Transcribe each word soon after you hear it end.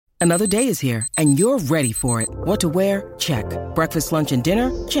Another day is here, and you're ready for it. What to wear? Check. Breakfast, lunch, and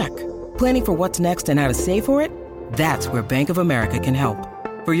dinner? Check. Planning for what's next and how to save for it? That's where Bank of America can help.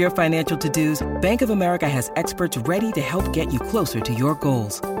 For your financial to-dos, Bank of America has experts ready to help get you closer to your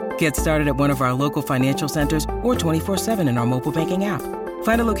goals. Get started at one of our local financial centers or 24/7 in our mobile banking app.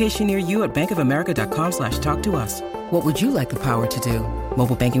 Find a location near you at bankofamerica.com/talktous. What would you like the power to do?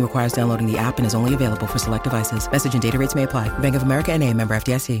 Mobile banking requires downloading the app and is only available for select devices. Message and data rates may apply. Bank of America N.A., member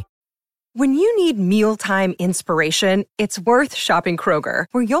FDIC. When you need mealtime inspiration, it's worth shopping Kroger,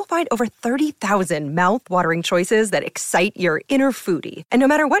 where you'll find over 30,000 mouth-watering choices that excite your inner foodie. And no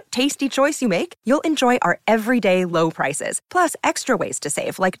matter what tasty choice you make, you'll enjoy our everyday low prices, plus extra ways to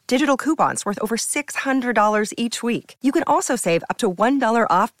save, like digital coupons worth over $600 each week. You can also save up to $1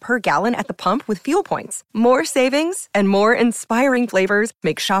 off per gallon at the pump with fuel points. More savings and more inspiring flavors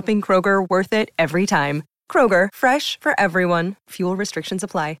make shopping Kroger worth it every time. Kroger, fresh for everyone. Fuel restrictions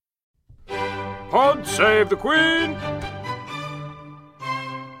apply. Pod save the Queen!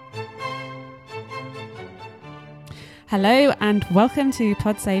 Hello and welcome to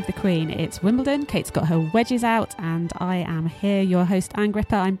Pod Save the Queen. It's Wimbledon, Kate's got her wedges out and I am here, your host Anne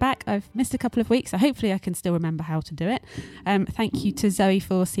Gripper. I'm back, I've missed a couple of weeks, so hopefully I can still remember how to do it. Thank you to Zoe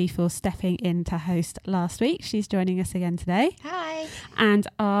Forsey for stepping in to host last week. She's joining us again today. Hi. And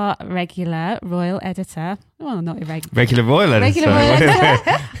our regular royal editor, well, not irregular. Regular royal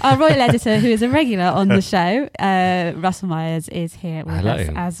editor. Our royal editor, who is a regular on the show, Russell Myers, is here with us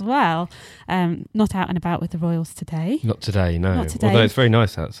as well. Not out and about with the royals today. Not today, no. Not today. Although it's very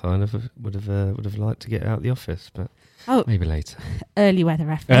nice outside. I would have liked to get out of the office, but maybe later. Early weather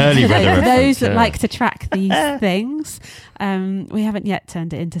reference. For those that like to track these things. We haven't yet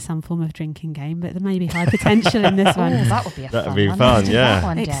turned it into some form of drinking game, but there may be high potential in this one. Oh, that would be That'd be fun,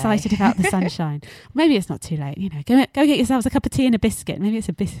 yeah. Excited about the sunshine. Maybe it's not too late. You know, go get yourselves a cup of tea and a biscuit. Maybe it's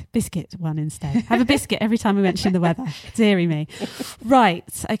a biscuit one instead. Have a biscuit every time we mention the weather. Deary me.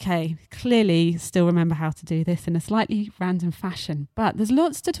 Right. Okay. Clearly, still remember how to do this in a slightly random fashion, but there's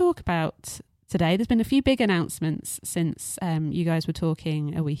lots to talk about today. There's been a few big announcements since you guys were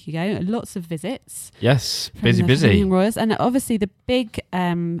talking a week ago. Lots of visits. Yes, busy. Royals. And obviously the big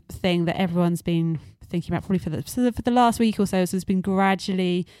thing that everyone's been thinking about probably for the last week or so, so there's been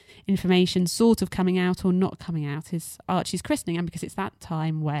gradually information sort of coming out or not coming out, is Archie's christening. And because it's that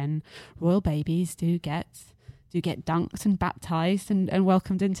time when royal babies do get dunked and baptised and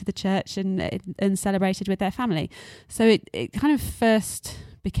welcomed into the church and celebrated with their family. So it kind of first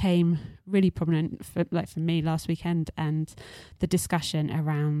became really prominent for me last weekend, and the discussion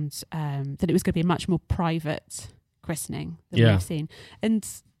around that it was going to be a much more private christening than we've seen. And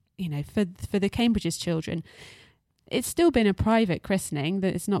you know, for the Cambridge's children, it's still been a private christening.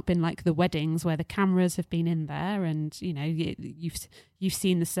 That it's not been like the weddings where the cameras have been in there and you know you've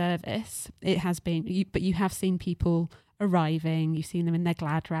seen the service. It has been, but you have seen people arriving. You've seen them in their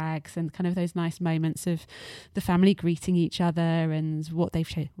glad rags and kind of those nice moments of the family greeting each other and what they've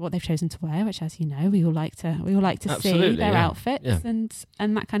chosen to wear, which, as you know, we all like to see their outfits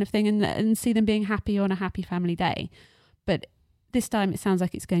and that kind of thing, and see them being happy on a happy family day. But this time it sounds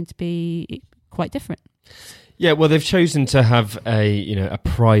like it's going to be quite different. Yeah, well, they've chosen to have a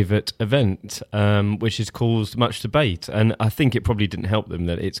private event, which has caused much debate, and I think it probably didn't help them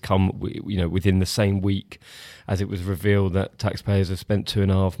that it's come, within the same week as it was revealed that taxpayers have spent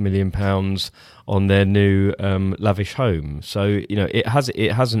 £2.5 million on their new lavish home. So it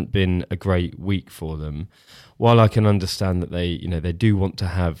hasn't been a great week for them. While I can understand that they do want to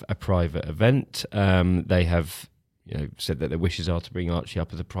have a private event, they have said that their wishes are to bring Archie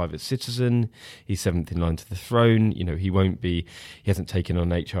up as a private citizen. He's seventh in line to the throne. He hasn't taken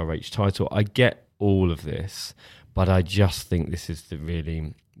on an HRH title. I get all of this, but I just think this is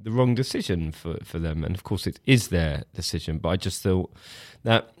the wrong decision for them. And of course it is their decision, but I just thought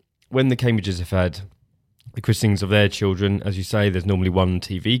that when the Cambridges have had the christenings of their children, as you say, there's normally one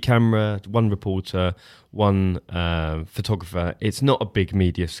TV camera, one reporter, one photographer. It's not a big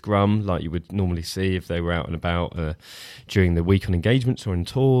media scrum like you would normally see if they were out and about during the week on engagements or in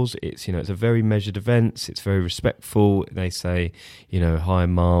tours. It's it's a very measured event. It's very respectful. They say hi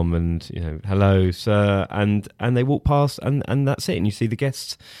mum and hello sir, and they walk past and that's it. And you see the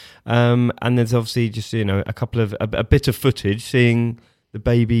guests, and there's obviously just a bit of footage seeing the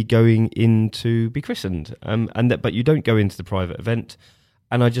baby going in to be christened, but you don't go into the private event,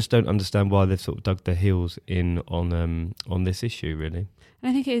 and I just don't understand why they've sort of dug their heels in on this issue, really. And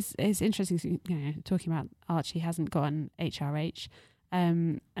I think it's interesting, talking about Archie hasn't got an HRH,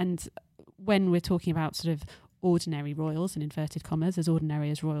 and when we're talking about sort of ordinary royals, in inverted commas, as ordinary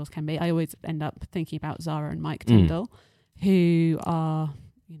as royals can be, I always end up thinking about Zara and Mike Tyndall, who are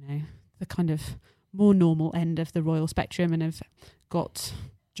kind of more normal end of the royal spectrum and have got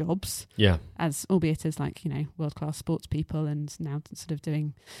jobs, albeit as like, world-class sports people, and now sort of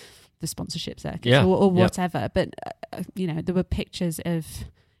doing the sponsorship circuit or whatever. But there were pictures of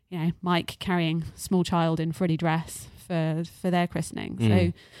Mike carrying small child in frilly dress for their christening.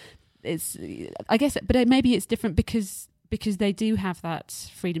 So it's, I guess, but maybe it's different because they do have that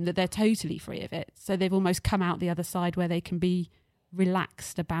freedom, that they're totally free of it. So they've almost come out the other side where they can be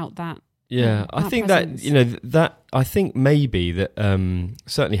relaxed about that. Yeah, I think presence. I think maybe that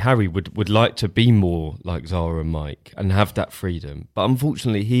certainly Harry would like to be more like Zara and Mike and have that freedom, but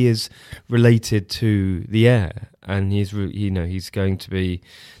unfortunately he is related to the heir, and he's going to be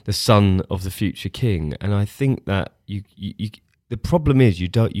the son of the future king, and I think that you the problem is you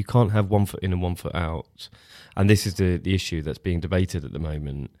can't have 1 foot in and 1 foot out, and this is the issue that's being debated at the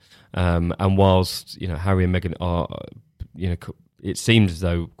moment. And whilst Harry and Meghan are it seems as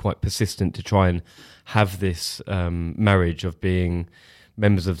though quite persistent to try and have this marriage of being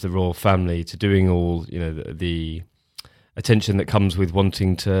members of the royal family to doing all the attention that comes with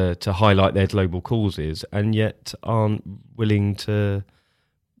wanting to highlight their global causes, and yet aren't willing to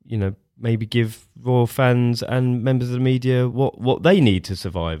maybe give royal fans and members of the media what they need to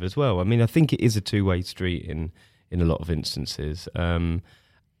survive as well. I mean, I think it is a two-way street in a lot of instances.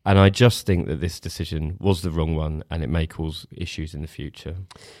 And I just think that this decision was the wrong one, and it may cause issues in the future.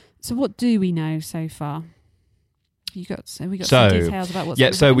 So what do we know so far? We got some details about what's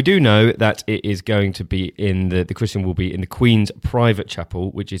going to happen. We do know that it is going to be the christening will be in the Queen's private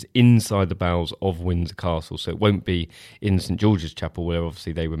chapel, which is inside the bowels of Windsor Castle. So it won't be in St George's Chapel, where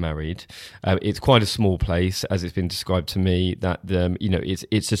obviously they were married. It's quite a small place, as it's been described to me. That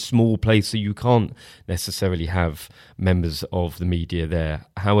it's a small place, so you can't necessarily have members of the media there.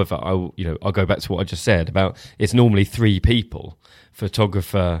 However, I'll go back to what I just said about it's normally 3 people: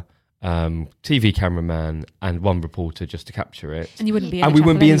 photographer, TV cameraman, and 1 reporter just to capture it. And you wouldn't be, and we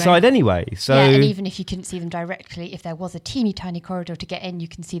wouldn't be inside anyway. So and even if you couldn't see them directly, if there was a teeny tiny corridor to get in, you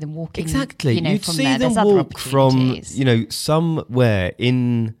can see them walking. Exactly, you'd from see there. them There's walk from somewhere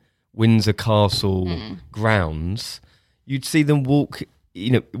in Windsor Castle grounds. You'd see them walk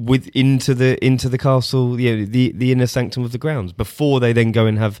into the castle, the inner sanctum of the grounds, before they then go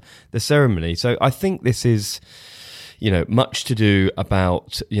and have the ceremony. So I think this is much to do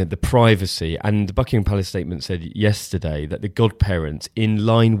about the privacy, and the Buckingham Palace statement said yesterday that the godparents, in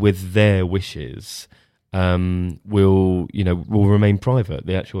line with their wishes, will remain private,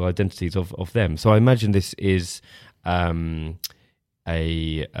 the actual identities of them. So I imagine this is a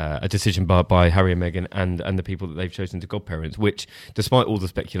decision by Harry and Meghan and the people that they've chosen to godparents, which, despite all the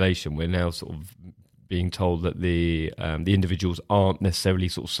speculation, we're now sort of being told that the individuals aren't necessarily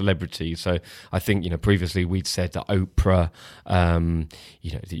sort of celebrities. So I think previously we'd said that Oprah,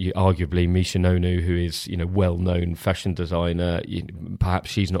 arguably Misha Nonu, who is well-known fashion designer, perhaps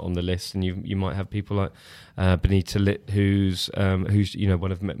she's not on the list, and you might have people like Benita Litt, who's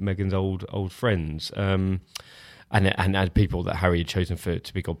one of Meghan's old friends. And people that Harry had chosen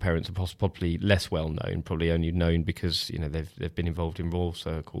to be godparents are possibly less well known, probably only known because they've been involved in royal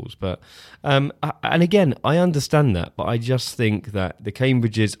circles. But and again, I understand that, but I just think that the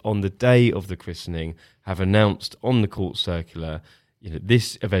Cambridges, on the day of the christening, have announced on the court circular,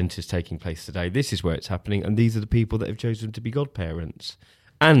 this event is taking place today. This is where it's happening, and these are the people that have chosen to be godparents.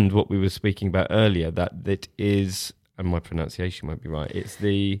 And what we were speaking about earlier, that is, and my pronunciation won't be right. It's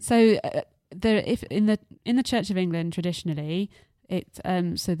the if in the Church of England traditionally,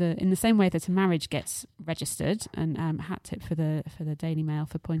 in the same way that a marriage gets registered, and hat tip for the Daily Mail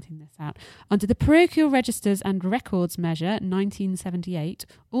for pointing this out, under the Parochial Registers and Records Measure 1978,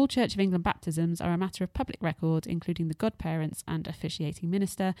 all Church of England baptisms are a matter of public record, including the godparents and officiating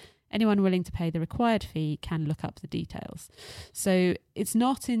minister. Anyone willing to pay the required fee can look up the details. So it's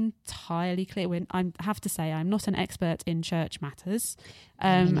not entirely clear. I have to say, I'm not an expert in church matters.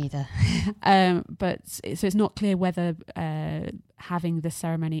 Me neither. So it's not clear whether having the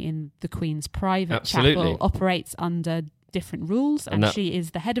ceremony in the Queen's private Absolutely. chapel operates under different rules, and she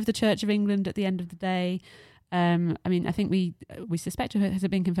is the head of the Church of England at the end of the day. I think we suspect, has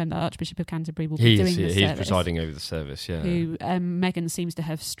it been confirmed, that Archbishop of Canterbury will be doing the service. He's presiding over the service, yeah. Who Meghan seems to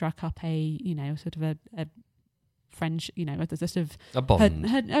have struck up a friendship, a sort of a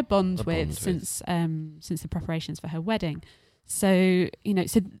bond, a bond with since the preparations for her wedding. So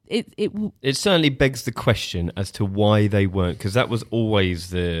it certainly begs the question as to why they weren't, because that was always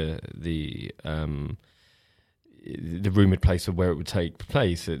the rumoured place of where it would take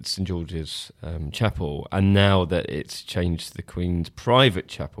place at St George's Chapel, and now that it's changed to the Queen's private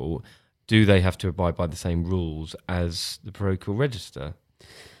chapel, do they have to abide by the same rules as the parochial register?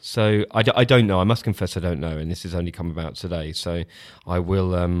 So I don't know. I must confess I don't know, and this has only come about today. So I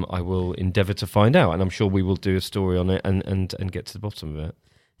will endeavour to find out, and I'm sure we will do a story on it and get to the bottom of it.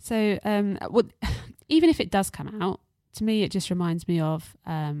 So even if it does come out, to me it just reminds me of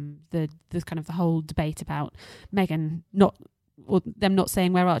the kind of the whole debate about Meghan them not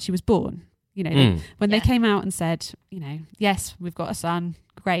saying where Archie was born. You know, when they came out and said, you know, yes, we've got a son,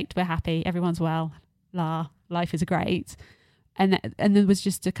 great, we're happy, everyone's well, life is great. And there was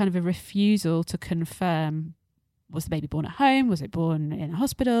just a kind of a refusal to confirm, was the baby born at home? Was it born in a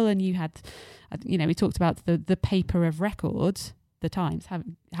hospital? And you had, you know, we talked about the paper of record, the Times,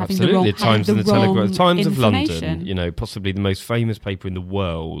 having Absolutely. the wrong, the Times and the Telegraph, Times of information. London, you know, possibly the most famous paper in the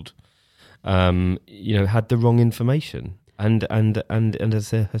world, you know, had the wrong information. And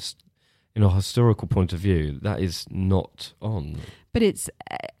as a historical point of view, that is not on. But it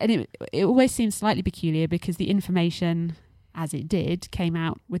always seems slightly peculiar because the information, as it did, came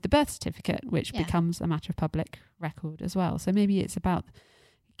out with the birth certificate, which becomes a matter of public record as well. So maybe it's about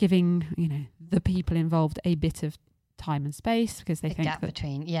giving, you know, the people involved a bit of time and space because they think gap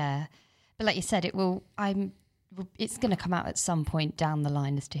between, But like you said, it's going to come out at some point down the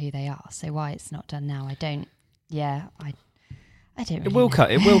line as to who they are. So why it's not done now, I don't really It will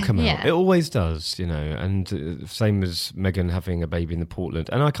come out. Yeah. It always does, you know. And same as Meghan having a baby in the Portland.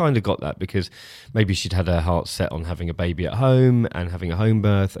 And I kind of got that because maybe she'd had her heart set on having a baby at home and having a home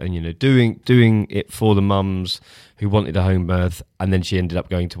birth, and you know, doing it for the mums who wanted a home birth. And then she ended up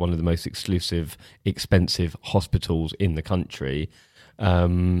going to one of the most exclusive, expensive hospitals in the country.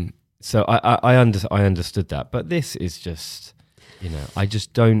 So I understood that, but this is just, you know, I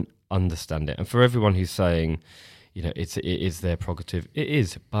just don't understand it. And for everyone who's saying, you know, it is their prerogative. It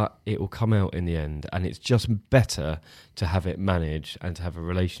is, but it will come out in the end, and it's just better to have it managed and to have a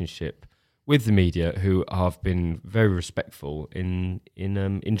relationship with the media who have been very respectful in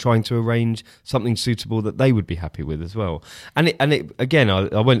trying to arrange something suitable that they would be happy with as well. And it again,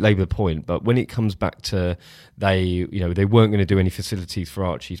 I won't labour the point, but when it comes back to they weren't going to do any facilities for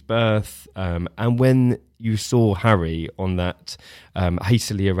Archie's birth, and when you saw Harry on that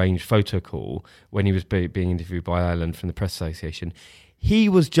hastily arranged photo call when he was being interviewed by Ireland from the Press Association, he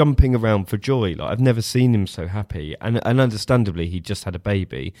was jumping around for joy. Like, I've never seen him so happy. And understandably, he just had a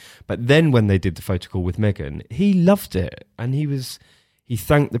baby. But then when they did the photo call with Meghan, he loved it. And he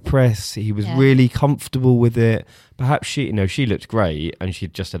thanked the press. He was really comfortable with it. Perhaps she looked great and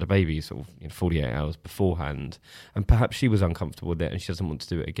she'd just had a baby sort of 48 hours beforehand. And perhaps she was uncomfortable with it and she doesn't want to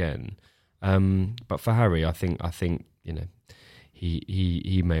do it again. But for Harry, I think you know,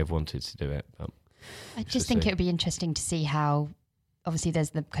 he may have wanted to do it. But I just think it would be interesting to see how, obviously there's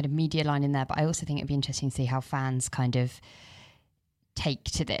the kind of media line in there, but I also think it'd be interesting to see how fans kind of take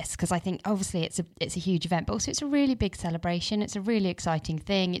to this, because I think obviously it's a huge event, but also it's a really big celebration. It's a really exciting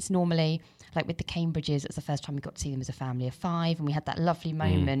thing. It's normally, like with the Cambridges, it's the first time we got to see them as a family of 5, and we had that lovely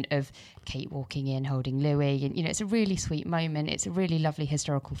moment of Kate walking in holding Louis, and you know, it's a really sweet moment. It's a really lovely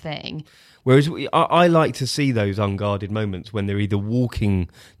historical thing. Whereas I like to see those unguarded moments when they're either walking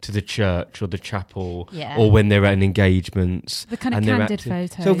to the church or the chapel, or when they're at engagements. The kind of candid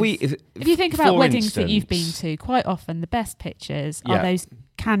photos. So if you think about weddings that you've been to, quite often the best pictures are those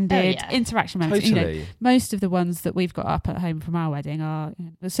candid interaction moments. Totally. You know, most of the ones that we've got up at home from our wedding are,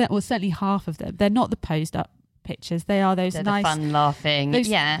 certainly half of them, they're not the posed up pictures. They are those nice, fun, laughing,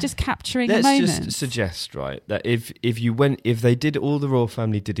 just capturing the Let's moments. just suggest, right, that if they did, all the royal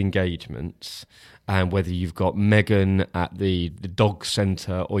family did engagements, and whether you've got Meghan at the dog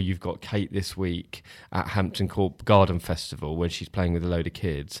centre or you've got Kate this week at Hampton Court Garden Festival when she's playing with a load of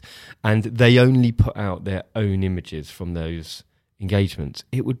kids, and they only put out their own images from those engagements,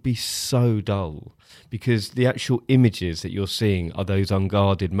 it would be so dull, because the actual images that you're seeing are those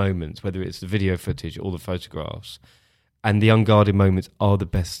unguarded moments, whether it's the video footage or the photographs, and the unguarded moments are the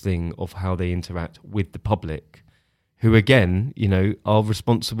best thing of how they interact with the public, who again, you know, are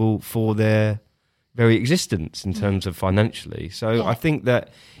responsible for their very existence in terms of financially. So I think that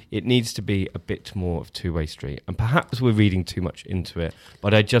it needs to be a bit more of two-way street, and perhaps we're reading too much into it,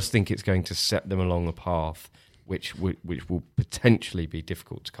 but I just think it's going to set them along a path which will potentially be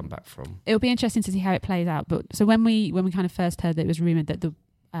difficult to come back from. It'll be interesting to see how it plays out. But so when we kind of first heard that it was rumoured that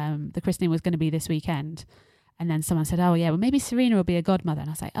the christening was going to be this weekend, and then someone said, "Oh yeah, well maybe Serena will be a godmother," and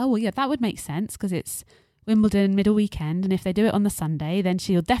I was like, "Oh well, yeah, that would make sense because it's Wimbledon middle weekend, and if they do it on the Sunday, then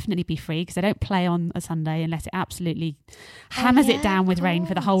she'll definitely be free because they don't play on a Sunday unless it absolutely hammers it down with rain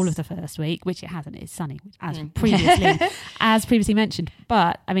for the whole of the first week, which it hasn't. It's sunny, as previously mentioned.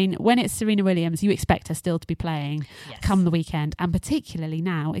 But I mean, when it's Serena Williams, you expect her still to be playing come the weekend, and particularly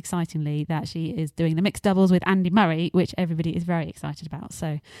now, excitingly, that she is doing the mixed doubles with Andy Murray, which everybody is very excited about.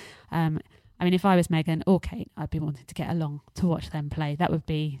 So I mean, if I was Megan or Kate, I'd be wanting to get along to watch them play. That would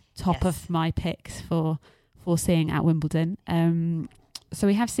be top of my picks for seeing at Wimbledon. So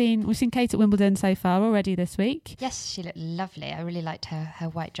we've seen Kate at Wimbledon so far already this week. Yes, she looked lovely. I really liked her. Her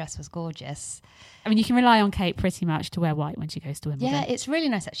white dress was gorgeous. I mean, you can rely on Kate pretty much to wear white when she goes to Wimbledon. Yeah, it's really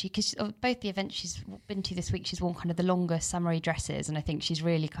nice actually, because both the events she's been to this week, she's worn kind of the longer summery dresses, and I think she's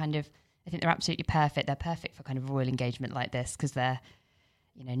really I think they're absolutely perfect. They're perfect for kind of a royal engagement like this because they're,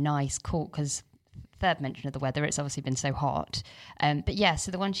 nice, cool, because third mention of the weather, it's obviously been so hot. But yeah, so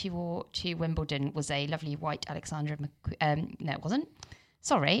the one she wore to Wimbledon was a lovely white Alexandra McQueen. No, it wasn't.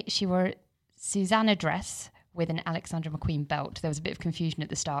 Sorry, she wore a Susanna dress with an Alexandra McQueen belt. There was a bit of confusion at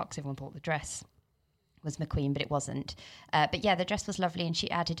the start because everyone thought the dress was McQueen, but it wasn't. But yeah, the dress was lovely, and she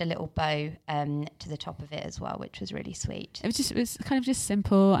added a little bow to the top of it as well, which was really sweet. It was kind of just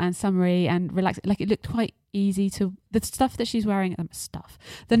simple and summery and relaxed. Like, it looked quite easy to the stuff that she's wearing.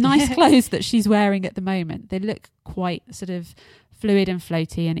 The nice clothes that she's wearing at the moment, they look quite sort of fluid and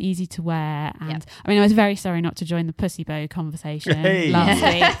floaty and easy to wear. And I mean, I was very sorry not to join the pussy bow conversation last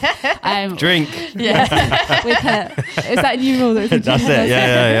week. Drink. Yeah. With her, is that a new rule? That's it.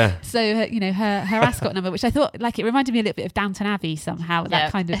 Yeah. So her ascot number, which I thought, like, it reminded me a little bit of Downton Abbey somehow,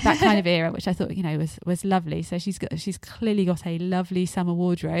 that kind of era, which I thought was lovely. So she's clearly got a lovely summer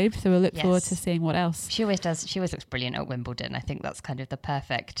wardrobe. So we'll look forward to seeing what else. She always does. She always looks brilliant at Wimbledon. I think that's kind of the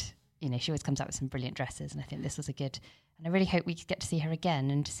perfect. She always comes out with some brilliant dresses, and I think this was a good. And I really hope we get to see her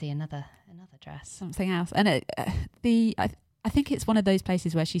again and to see another dress, something else. And I think it's one of those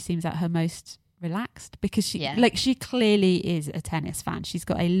places where she seems at her most relaxed because she clearly is a tennis fan. She's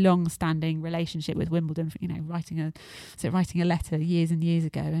got a long-standing relationship with Wimbledon. Writing a letter years and years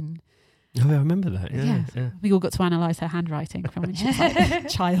ago, and I remember that. Yeah. We all got to analyse her handwriting from when she was like a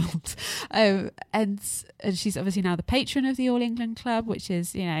child. And she's obviously now the patron of the All England Club, which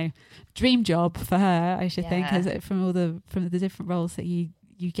is, dream job for her, I should think, from the different roles that you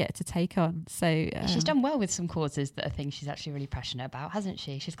get to take on. So she's done well with some causes that are things she's actually really passionate about, hasn't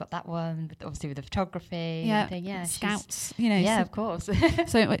she? She's got that one, obviously with the photography. Scouts. Of course.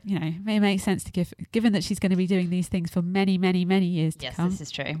 So it makes sense to given that she's going to be doing these things for many, many, many years to come. Yes, this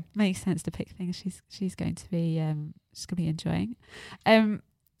is true. Makes sense to pick things she's going to be enjoying.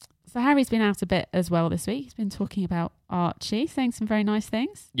 So Harry's been out a bit as well this week. He's been talking about Archie, saying some very nice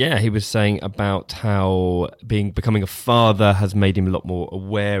things. Yeah, he was saying about how becoming a father has made him a lot more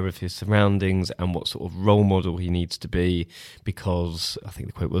aware of his surroundings and what sort of role model he needs to be, because I think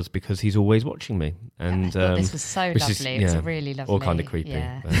the quote was, because he's always watching me. And I thought this was so lovely. It was really lovely. All kind of creepy.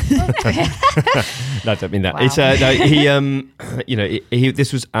 Yeah. No, I don't mean that. Wow. It's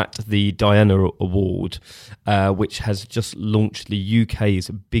this was at the Diana Award, which has just launched the UK's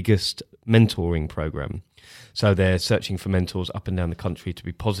biggest mentoring program. So they're searching for mentors up and down the country to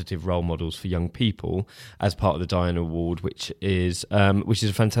be positive role models for young people as part of the Diana Award, which is a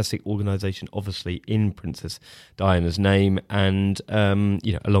fantastic organisation, obviously in Princess Diana's name, and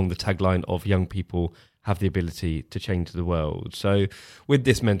along the tagline of young people have the ability to change the world. So with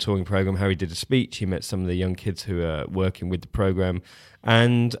this mentoring program, Harry did a speech. He met some of the young kids who are working with the program,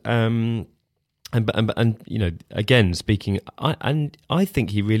 and again, speaking, I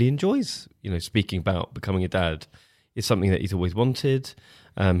think he really enjoys, speaking about becoming a dad. It's something that he's always wanted.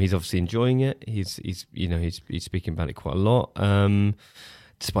 He's obviously enjoying it. He's speaking about it quite a lot,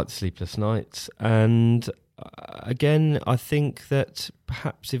 despite the sleepless nights. And again, I think that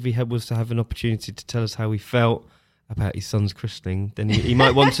perhaps if he was to have an opportunity to tell us how he felt about his son's christening, then he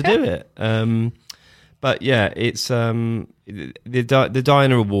might want to do it. But yeah, it's the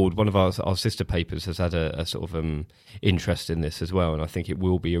Diana Award. One of our sister papers has had a sort of interest in this as well, and I think it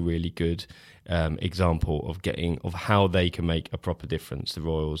will be a really good example of how they can make a proper difference, the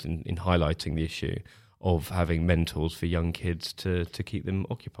Royals, in highlighting the issue of having mentors for young kids to keep them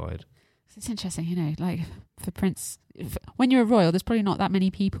occupied. It's interesting, like for Prince, when you're a royal, there's probably not that many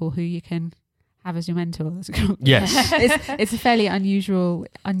people who you can have as your mentor. Yes, it's a fairly unusual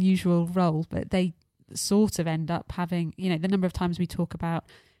role, but they sort of end up having, the number of times we talk about,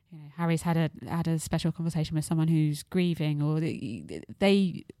 Harry's had a special conversation with someone who's grieving, or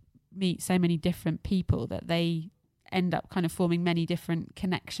they meet so many different people that they end up kind of forming many different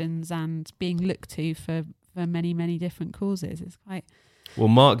connections and being looked to for many, many different causes. It's quite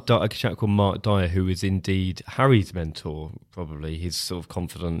Well, a chap called Mark Dyer, who is indeed Harry's mentor, probably his sort of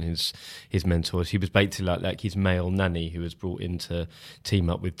confidant, his mentor. He was basically like his male nanny, who was brought in to team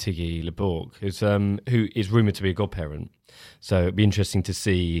up with Tiggy LeBourg, who is rumoured to be a godparent. So it'd be interesting to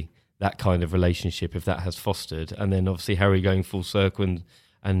see that kind of relationship, if that has fostered, and then obviously Harry going full circle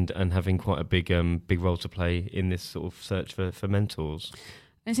and having quite a big role to play in this sort of search for mentors.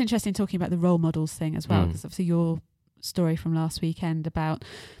 It's interesting talking about the role models thing as well, because obviously your story from last weekend about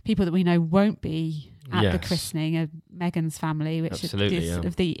people that we know won't be at the christening of Meghan's family, which is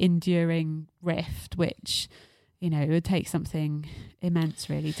of the enduring rift, which, you know, it would take something immense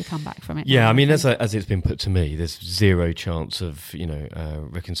really to come back from it. Yeah, I mean, as it's been put to me, there's zero chance of, you know,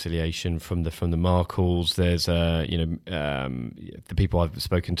 reconciliation from the Markles. There's the people I've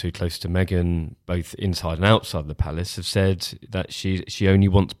spoken to close to Meghan, both inside and outside the palace, have said that she only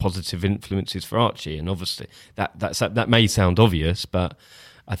wants positive influences for Archie, and obviously that may sound obvious, but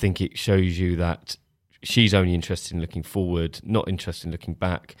I think it shows you that she's only interested in looking forward, not interested in looking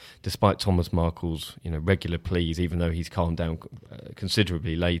back, despite Thomas Markle's, you know, regular pleas, even though he's calmed down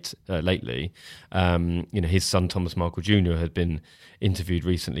considerably lately. You know, his son Thomas Markle Jr. had been interviewed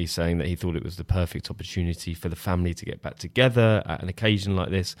recently saying that he thought it was the perfect opportunity for the family to get back together at an occasion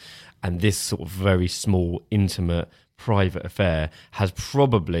like this, and this sort of very small, intimate, private affair has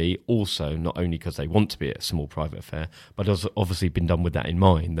probably also, not only because they want to be a small private affair, but has obviously been done with that in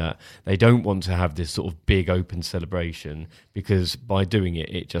mind, that they don't want to have this sort of big open celebration, because by doing it,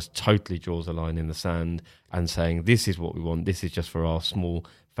 it just totally draws a line in the sand and saying, this is what we want, this is just for our small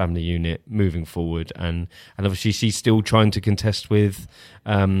family unit moving forward. And obviously she's still trying to contest with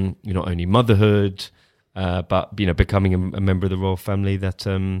not only motherhood, but, you know, becoming a member of the royal family, that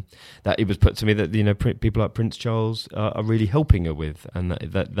it was put to me that, you know, people like Prince Charles are really helping her with, and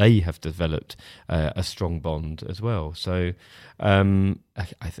that they have developed a strong bond as well. So, you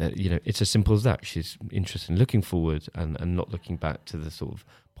know, it's as simple as that. She's interested in looking forward and not looking back to the sort of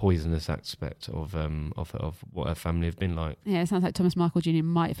poisonous aspect of what her family have been like. Yeah, it sounds like Thomas Markle Jr.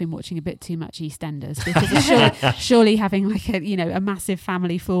 might have been watching a bit too much EastEnders, because surely having like a massive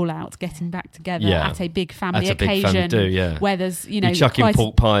family fallout, getting back together at a big family occasion, where there's, you know, you're chucking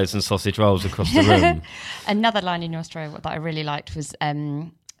pork pies and sausage rolls across the room. Another line in your story that I really liked was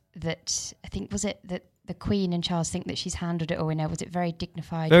that, I think, was it that the Queen and Charles think that she's handled it all in a, was it very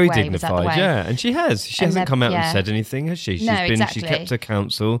dignified very way? Dignified, yeah. And she has. She hasn't come out and said anything, has she? She's exactly. She's kept her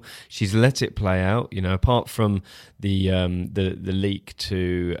counsel. She's let it play out, you know, apart from the leak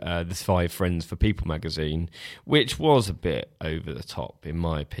to the 5 Friends for People magazine, which was a bit over the top, in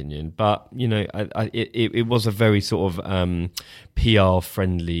my opinion. But, you know, it was a very sort of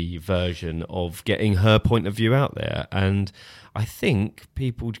PR-friendly version of getting her point of view out there. And I think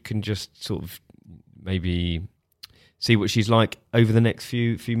people can just sort of maybe see what she's like over the next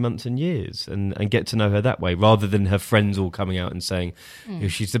few months and years, and get to know her that way, rather than her friends all coming out and saying, you know,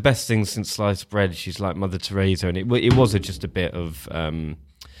 she's the best thing since sliced bread, she's like Mother Teresa. And it was just a bit of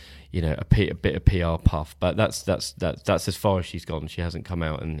you know, a bit of PR puff, but that's as far as she's gone. She hasn't come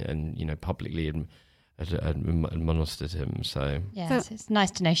out and you know, publicly admonished him. So it's nice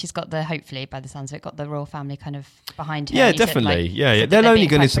to know she's got hopefully, by the sounds of it, got the royal family kind of behind her. Yeah, definitely. They're only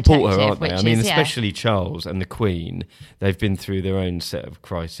going to support her, aren't they? I mean, especially Charles and the Queen. They've been through their own set of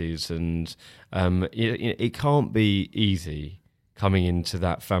crises, and it can't be easy coming into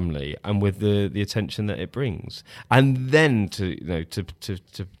that family, and with the attention that it brings, and then to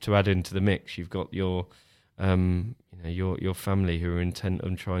add into the mix, you've got your your family who are intent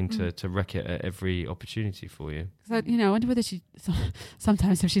on trying to wreck it at every opportunity for you. So, you know, I wonder whether she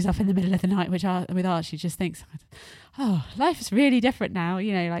sometimes, if she's up in the middle of the night, with Archie, just thinks, oh, life is really different now.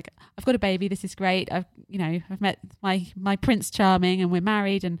 You know, like, I've got a baby, this is great. I've met my Prince Charming, and we're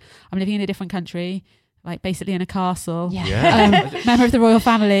married, and I'm living in a different country, like basically in a castle. Member of the royal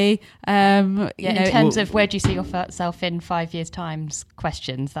family. In terms of where do you see yourself in 5 years' time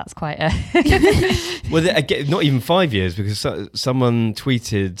questions, that's quite a... Well, again, not even 5 years, because someone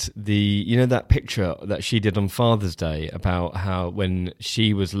tweeted that picture that she did on Father's Day about how when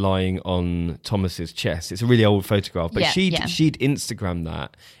she was lying on Thomas's chest. It's a really old photograph, but she'd Instagrammed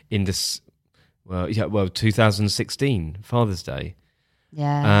that in this 2016 Father's Day.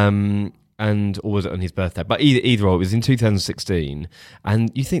 Or was it on his birthday? But either or, it was in 2016.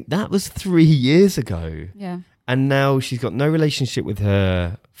 And you think that was 3 years ago. Yeah. And now she's got no relationship with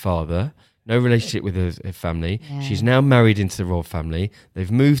her father, no relationship with her family. Yeah. She's now married into the royal family.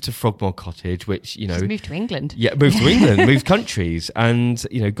 They've moved to Frogmore Cottage, which, you know... She's moved to England. Yeah, moved to England, moved countries, and,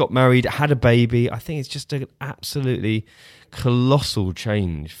 you know, got married, had a baby. I think it's just an absolutely colossal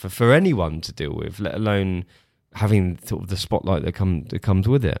change for anyone to deal with, let alone... having sort of the spotlight that comes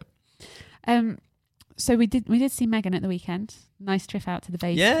with it. So we did see Meghan at the weekend. Nice trip out to the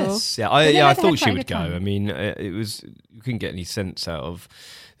base. Yes, tour. I thought she would go. Time. I mean, you couldn't get any sense out of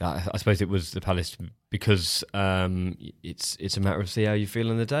that. I suppose it was the palace because it's a matter of see how you feel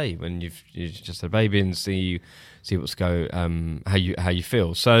on the day when you've just had a baby and see what's how you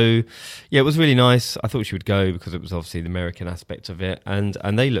feel. So yeah, it was really nice. I thought she would go because it was obviously the American aspect of it, and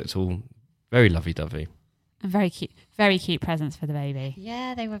they looked all very lovey-dovey. And very cute presents for the baby.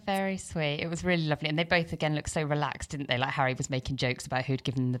 Yeah, they were very sweet. It was really lovely. And they both, again, looked so relaxed, didn't they? Like Harry was making jokes about who'd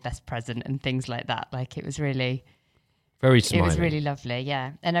given them the best present and things like that. Like it was really... Very smiling. It was really lovely,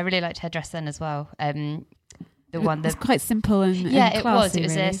 yeah. And I really liked her dress then as well. The one It was quite simple and it classy, was. It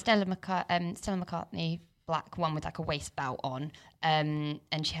was really. a Stella McCartney black one with like a waist belt on. And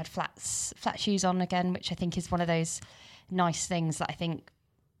she had flat shoes on again, which I think is one of those nice things that I think...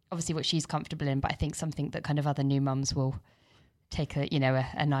 Obviously what she's comfortable in, but I think something that kind of other new mums will take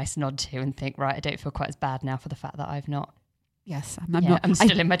a nice nod to and think, right, I don't feel quite as bad now for the fact that I've not. Yes, I'm not. I'm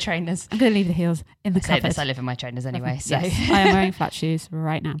still in my trainers. I'm going to leave the heels in the cupboard. I live in my trainers anyway. So yes, I am wearing flat shoes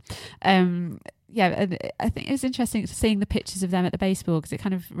right now. I think it's interesting seeing the pictures of them at the baseball because it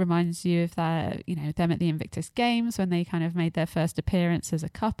kind of reminds you of that, them at the Invictus Games when they kind of made their first appearance as a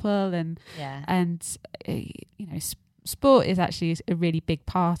couple, and sport is actually a really big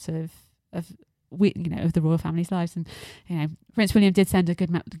part of the royal family's lives, and Prince William did send a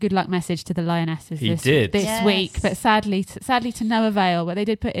good luck message to the Lionesses this week, but sadly to no avail. But they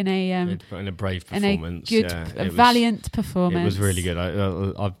did put in a brave performance, a valiant performance. It was really good.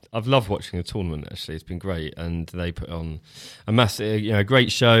 I've loved watching the tournament. Actually, it's been great, and they put on a massive, a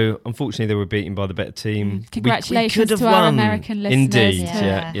great show. Unfortunately, they were beaten by the better team. Congratulations we to our American listeners. Indeed,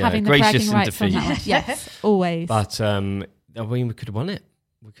 having the gracious bragging rights on that one. Yes, always. But we could have won it.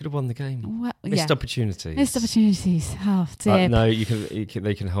 We could have won the game. Well, Missed opportunities. Missed opportunities. Oh dear. But no,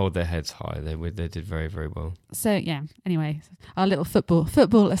 they can hold their heads high. They did very, very well. So yeah. Anyway, our little football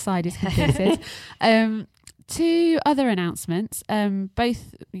aside is completed. Two other announcements,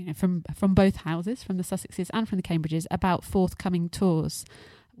 both from both houses, from the Sussexes and from the Cambridges, about forthcoming tours,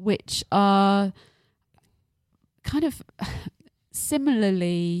 which are kind of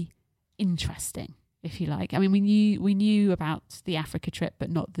similarly interesting, if you like. I mean, we knew about the Africa trip, but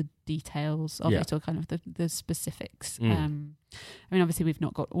not the details of it or kind of the specifics. I mean, obviously we've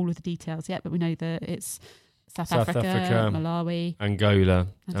not got all of the details yet, but we know that it's South Africa, Malawi, Angola,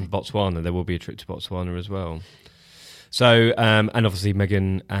 and Botswana. There will be a trip to Botswana as well. So, and obviously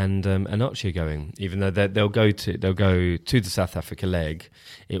Meghan and Archie are going, even though they'll go to the South Africa leg.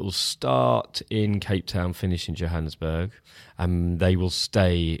 It will start in Cape Town, finish in Johannesburg, and they will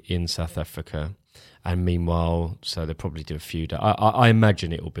stay in South Africa. And meanwhile, so they'll probably do a few days. I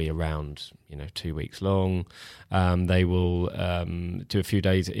imagine it will be around 2 weeks long. They will do a few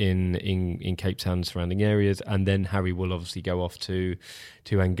days in Cape Town and surrounding areas, and then Harry will obviously go off to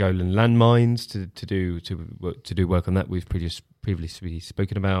Angolan landmines to do work on that we've previously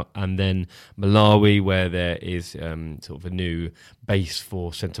spoken about, and then Malawi, where there is sort of a new base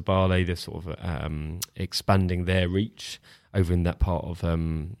for Centre Bale. They're sort of expanding their reach over in that part of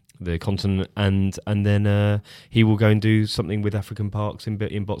the continent, and then he will go and do something with African parks in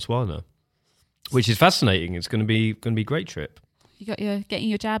Botswana, which is fascinating. It's going to be a great trip. You got getting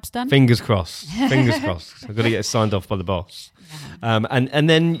your jabs done? Fingers crossed. Fingers crossed. I've got to get it signed off by the boss. And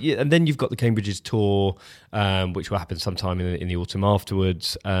then you've got the Cambridge's tour, which will happen sometime in the autumn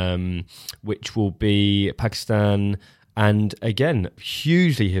afterwards, which will be Pakistan, and again,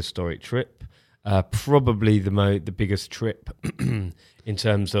 hugely historic trip. Probably the biggest trip in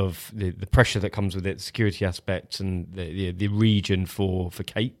terms of the pressure that comes with it, the security aspects, and the region for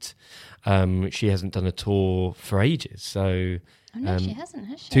Kate. She hasn't done a tour for ages, so she hasn't,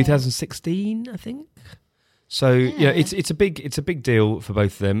 has she? 2016, I think. So it's a big deal for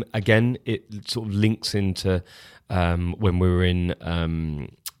both of them. Again, it sort of links into when we were in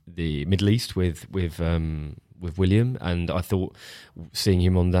the Middle East with William, and I thought seeing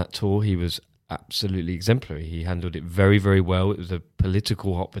him on that tour, he was absolutely exemplary. He handled it very, very well. It was a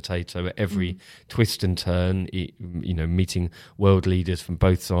political hot potato at every twist and turn. Meeting world leaders from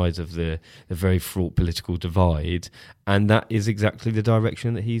both sides of the very fraught political divide, and that is exactly the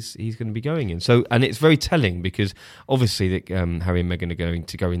direction that he's going to be going in. So, and it's very telling because obviously that Harry and Meghan are going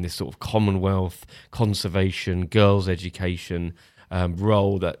to go in this sort of Commonwealth conservation, girls' education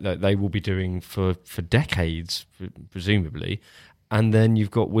role that they will be doing for decades, presumably. And then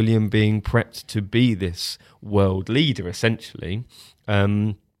you've got William being prepped to be this world leader, essentially,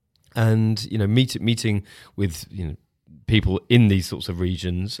 and meeting with people in these sorts of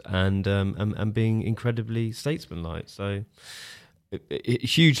regions, and being incredibly statesmanlike. So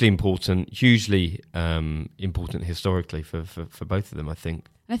hugely important historically for both of them, I think.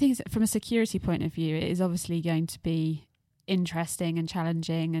 And I think from a security point of view, it is obviously going to be interesting and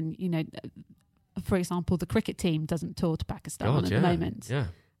challenging. And, you know, for example, the cricket team doesn't tour to Pakistan at the moment. Yeah.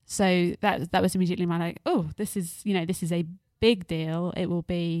 So that was immediately my like, oh, this is a big deal. It will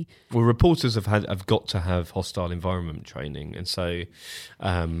be. Well, reporters have got to have hostile environment training, and so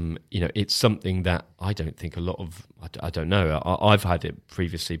it's something that I don't think a lot of I don't know. I've had it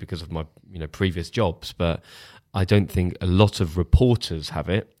previously because of my previous jobs, but I don't think a lot of reporters have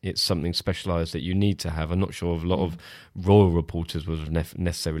it. It's something specialised that you need to have. I'm not sure if a lot of royal reporters would have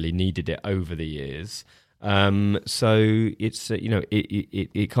necessarily needed it over the years. So it's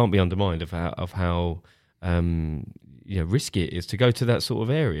it can't be undermined of how risky it is to go to that sort of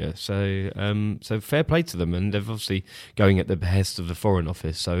area. So fair play to them, and they're obviously going at the behest of the Foreign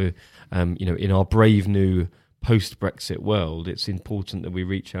Office. So in our brave new post-Brexit world, it's important that we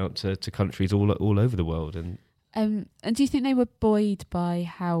reach out to countries all over the world. And do you think they were buoyed by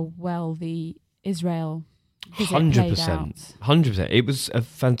how well the Israel visit 100%. It was a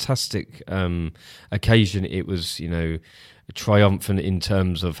fantastic occasion. It was, triumphant in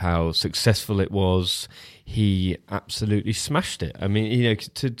terms of how successful it was. He absolutely smashed it. I mean,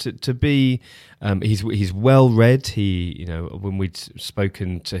 to be, he's well read. When we'd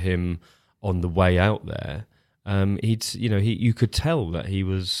spoken to him on the way out there, you could tell that he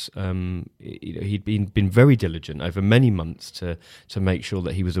was, he'd been very diligent over many months to make sure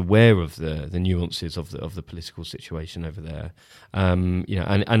that he was aware of the nuances of the political situation over there.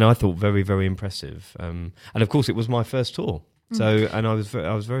 And I thought very, very impressive. And of course, it was my first tour, and I was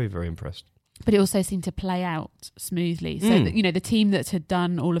very, very impressed. But it also seemed to play out smoothly. So the team that had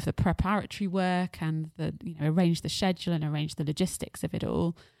done all of the preparatory work and arranged the schedule and arranged the logistics of it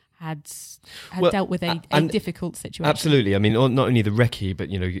all had dealt with a difficult situation. Absolutely. I mean, not only the recce, but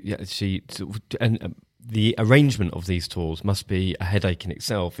the arrangement of these tours must be a headache in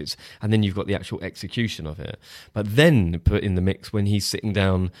itself. And then you've got the actual execution of it. But then put in the mix when he's sitting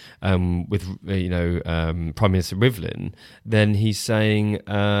down with Prime Minister Rivlin, then he's saying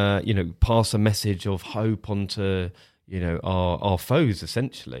pass a message of hope onto our foes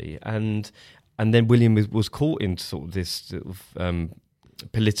essentially, and then William was caught into sort of this sort of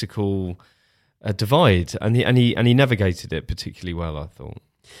political divide, and he navigated it particularly well, I thought.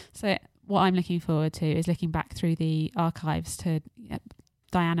 So what I'm looking forward to is looking back through the archives to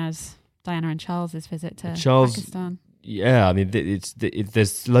Diana and Charles's visit to Pakistan. Yeah, I mean,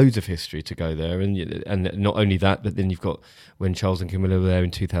 there's loads of history to go there, and not only that, but then you've got when Charles and Camilla were there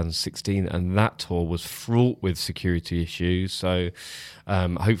in 2016, and that tour was fraught with security issues. So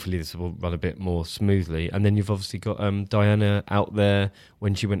hopefully this will run a bit more smoothly. And then you've obviously got Diana out there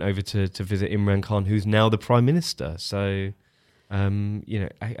when she went over to visit Imran Khan, who's now the Prime Minister. So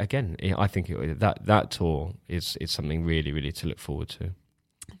again, I think that tour is something really, really to look forward to.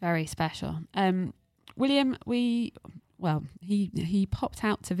 Very special. William, he popped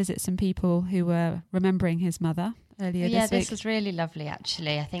out to visit some people who were remembering his mother earlier this week. Yeah, this was really lovely,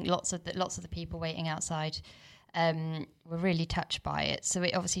 actually. I think lots of the people waiting outside were really touched by it. So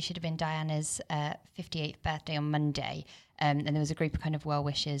it obviously should have been Diana's 58th birthday on Monday, and there was a group of kind of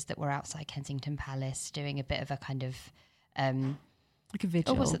well-wishers that were outside Kensington Palace doing a bit of a kind of like a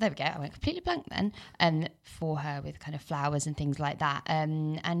vigil. Oh, was it? There we go. I went completely blank then. For her with kind of flowers and things like that.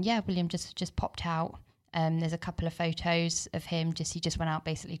 And yeah, William just popped out. There's a couple of photos of him. He just went out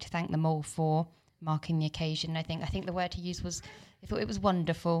basically to thank them all for marking the occasion. I think the word he used was, I thought it was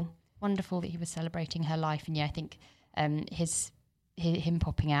wonderful that he was celebrating her life. And yeah, I think him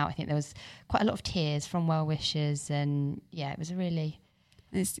popping out, I think there was quite a lot of tears from well wishers, and yeah, it was a really,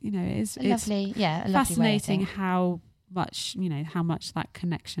 it's lovely, fascinating how much that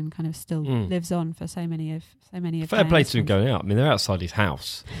connection kind of still lives on for so many of fair play to him going out. I mean, they're outside his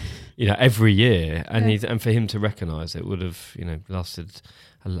house every year, and for him to recognise it would have lasted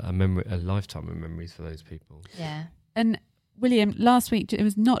a lifetime of memories for those people. Yeah. And William, last week, it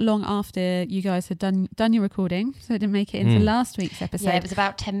was not long after you guys had done your recording, so it didn't make it into last week's episode. Yeah, it was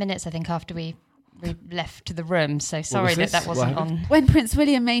about 10 minutes, I think, after we left the room, so sorry that wasn't on. When Prince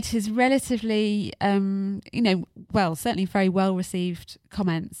William made his relatively, certainly very well received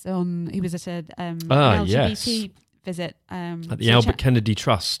comments on, he was at an LGBT visit at the Albert Kennedy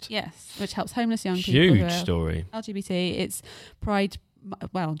Trust. Yes, which helps homeless young people. Huge story. LGBT. It's Pride.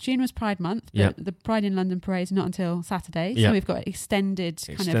 Well, June was Pride Month, but the Pride in London parade is not until Saturday, so we've got extended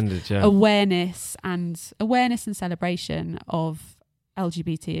awareness and celebration of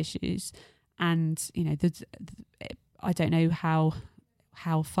LGBT issues. And I don't know how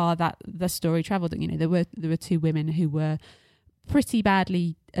far the story travelled. You know, there were two women who were pretty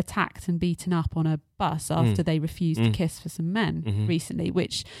badly attacked and beaten up on a bus after they refused to kiss for some men recently,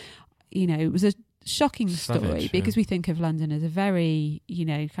 which, you know, it was a shocking story because we think of London as a very, you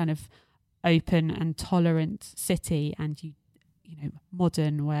know, kind of open and tolerant city, and you know,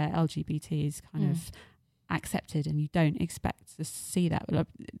 modern, where LGBT is kind of accepted, and you don't expect to see that. I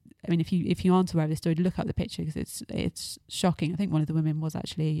mean, if you aren't aware of this story, look up the picture because it's shocking. I think one of the women was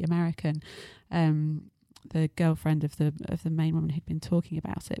actually American, the girlfriend of the main woman who'd been talking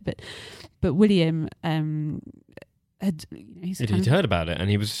about it. But William had, you know, he'd heard about it and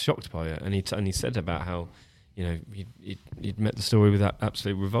he was shocked by it, and he said about how, you know, he'd met the story with that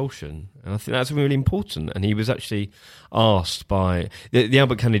absolute revulsion, and I think that's really important. And he was actually asked by the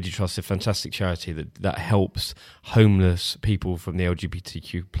Albert Kennedy Trust, a fantastic charity that helps homeless people from the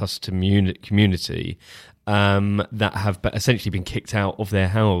LGBTQ plus community that have essentially been kicked out of their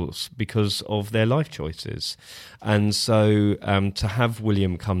house because of their life choices. And so to have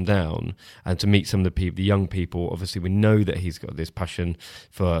William come down and to meet some of the young people, obviously we know that he's got this passion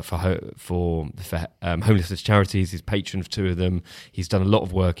for homelessness charities. He's patron of two of them. He's done a lot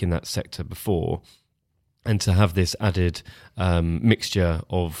of work in that sector before. And to have this added mixture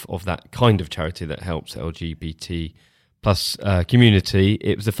of that kind of charity that helps LGBT plus community,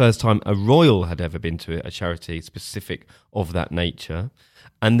 it was the first time a royal had ever been to a charity specific of that nature.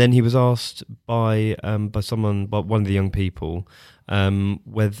 And then he was asked by one of the young people,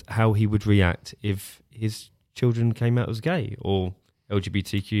 with how he would react if his children came out as gay or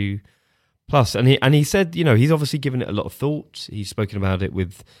LGBTQ plus. And he said, you know, he's obviously given it a lot of thought. He's spoken about it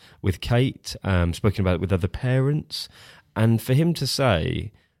with Kate, spoken about it with other parents, and for him to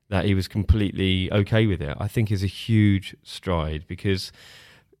say that he was completely okay with it, I think is a huge stride, because,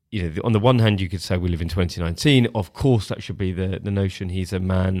 you know, on the one hand, you could say we live in 2019. Of course, that should be the notion. He's a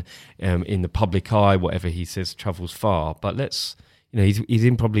man in the public eye. Whatever he says travels far. But he's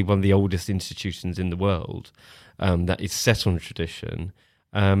in probably one of the oldest institutions in the world that is set on tradition.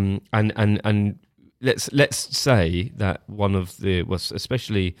 And let's say that one of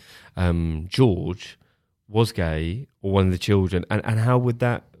especially George was gay, or one of the children, and how would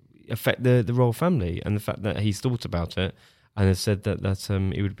that affect the royal family? And the fact that he's thought about it and has said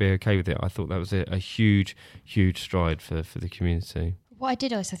that he would be okay with it, I thought that was a huge stride for the community. What I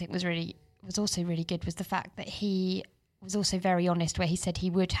did also think was also really good was the fact that he was also very honest, where he said he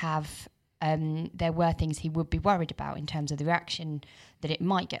would have there were things he would be worried about in terms of the reaction that it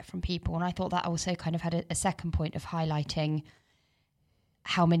might get from people. And I thought that also kind of had a second point of highlighting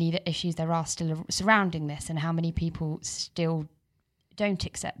how many issues there are still surrounding this, and how many people still don't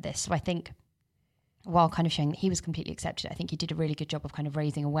accept this. So I think, while kind of showing that he was completely accepted, I think he did a really good job of kind of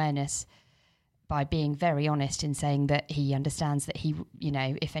raising awareness by being very honest in saying that he understands that he, you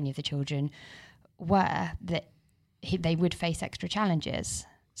know, if any of the children were, that they would face extra challenges.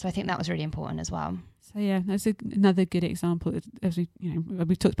 So I think that was really important as well. So yeah, that's another good example, as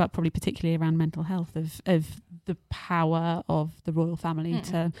we've talked about, probably particularly around mental health, of the power of the royal family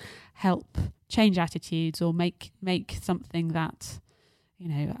to help change attitudes, or make something that, you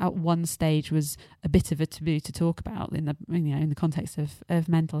know, at one stage was a bit of a taboo to talk about in the context of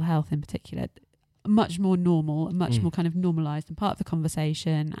mental health in particular, much more normal and much more kind of normalised and part of the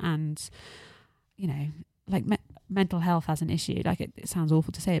conversation. And, you know, like mental health as an issue, like it sounds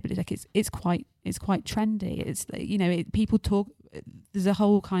awful to say it, but it's quite trendy. It's, you know, people talk. There's a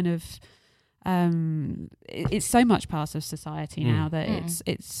whole kind of it's so much part of society now that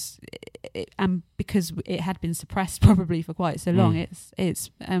it's because it had been suppressed probably for quite so long.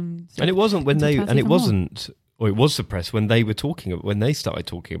 And it wasn't when it was suppressed when they started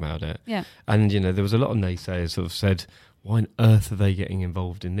talking about it. Yeah. And, you know, there was a lot of naysayers sort of said, why on earth are they getting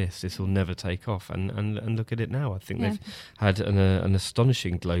involved in this? This will never take off. And look at it now. I think they've had an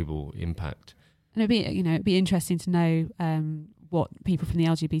astonishing global impact. And it'd be interesting to know what people from the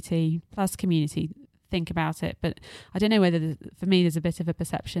LGBT plus community think about it. But I don't know whether, for me, there's a bit of a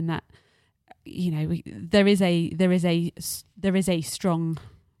perception that, you know, there is a strong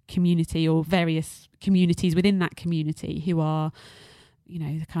community, or various communities within that community, who are, you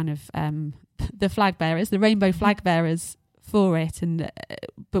know, the kind of the flag bearers, the rainbow flag bearers for it. And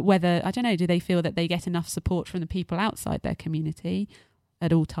but whether, I don't know, do they feel that they get enough support from the people outside their community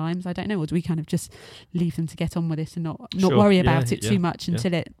at all times? I don't know. Or do we kind of just leave them to get on with it and not worry about it too much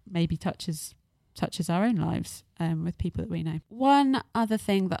until it maybe touches our own lives with people that we know? One other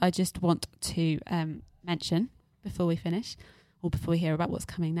thing that I just want to mention before we finish, or before we hear about what's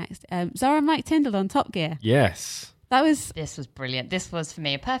coming next, Zara and Mike Tyndall on Top Gear. Yes. This was brilliant. This was, for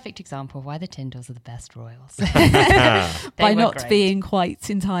me, a perfect example of why the Tyndalls are the best royals. By not being quite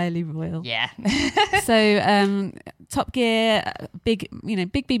entirely royal. Yeah. So Top Gear, big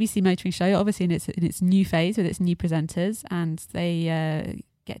BBC motoring show, obviously in its new phase with its new presenters, and they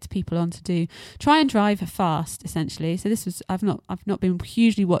get people on to try and drive fast, essentially. So this was, I've not been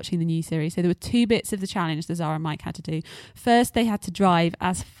hugely watching the new series. So there were 2 bits of the challenge that Zara and Mike had to do. First, they had to drive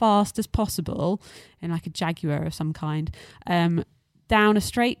as fast as possible in like a Jaguar of some kind, down a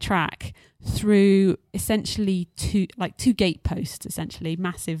straight track through essentially two gate posts, essentially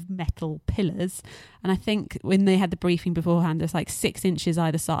massive metal pillars. And I think when they had the briefing beforehand, there's like 6 inches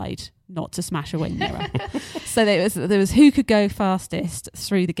either side not to smash a wing mirror. So there was who could go fastest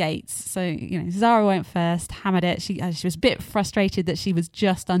through the gates. So Zara went first, hammered it. She was a bit frustrated that she was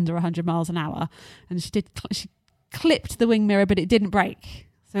just under 100 miles an hour, and she clipped the wing mirror, but it didn't break.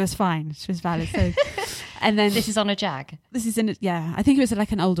 So it was fine. She was valid. So, and then this is on a Jag. This is I think it was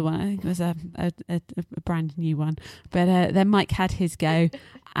like an older one. I think it was a brand new one. But then Mike had his go,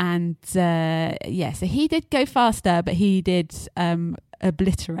 and so he did go faster, but he did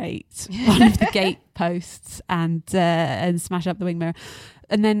obliterate one of the gate posts and smash up the wing mirror.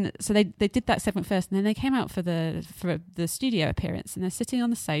 And then so they did that segment first, and then they came out for the studio appearance, and they're sitting on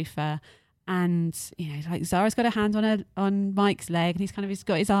the sofa. And like Zara's got a hand on Mike's leg, and he's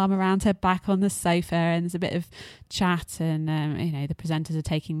got his arm around her back on the sofa, and there's a bit of chat, and the presenters are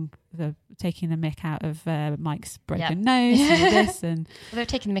taking the mick out of Mike's broken nose and this, and they're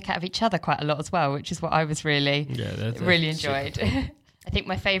taking the mick out of each other quite a lot as well, which is what I was really enjoyed. I think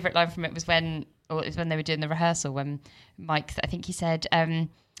my favourite line from it was when they were doing the rehearsal, when Mike, I think he said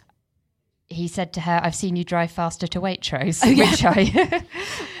to her, "I've seen you drive faster to Waitrose," which I.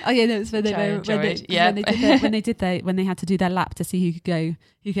 It's when when they had to do their lap to see who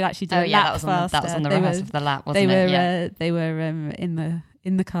could actually do a lap faster. That was on the rehearsal for the lap, wasn't it? They were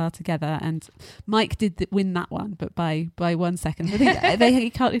in the car together, and Mike did win that one, but by 1 second. I think they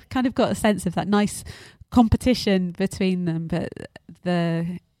kind of got a sense of that nice competition between them, but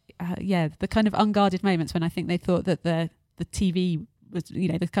the kind of unguarded moments when I think they thought that the TV was,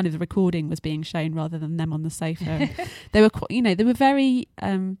 the kind of the recording was being shown rather than them on the sofa. They were they were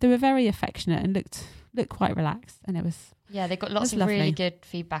very affectionate and looked quite relaxed, and it was they got lots of lovely. Really good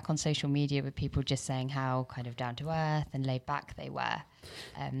feedback on social media with people just saying how kind of down to earth and laid back they were,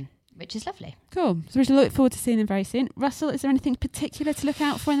 which is lovely. Cool. So we should look forward to seeing them very soon. Russell, is there anything particular to look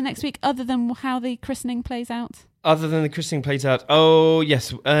out for in the next week other than how the christening plays out? Other than the christening plays out, oh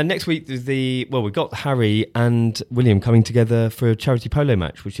yes, next week we've got Harry and William coming together for a charity polo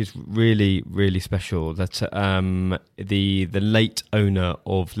match, which is really, really special. That the late owner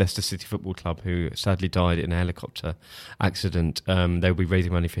of Leicester City Football Club, who sadly died in a helicopter accident, they'll be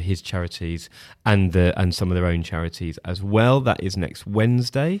raising money for his charities and some of their own charities as well. That is next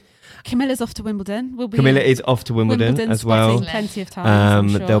Wednesday. Camilla's off to Wimbledon. Camilla is off to Wimbledon as well. Plenty of time. I'm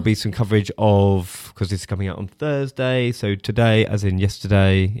sure. There'll be some coverage of, because this is coming out on Thursday, so today, as in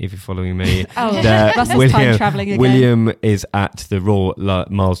yesterday, if you're following me. Russell's time travelling again. William is at the Royal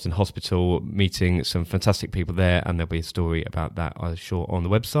Marsden Hospital meeting some fantastic people there, and there'll be a story about that, I'm sure, on the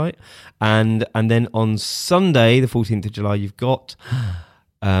website. And then on Sunday, the 14th of July, you've got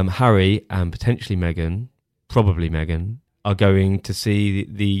Harry and potentially Meghan, probably Meghan, are going to see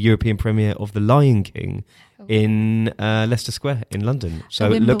the European premiere of The Lion King in Leicester Square in London. So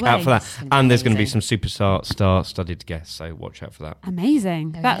look out for that. And there's going to be some star-studded guests, so watch out for that.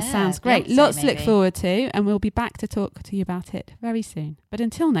 Amazing. That sounds great. Lots to look forward to, and we'll be back to talk to you about it very soon. But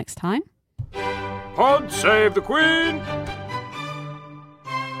until next time... Pod save the Queen!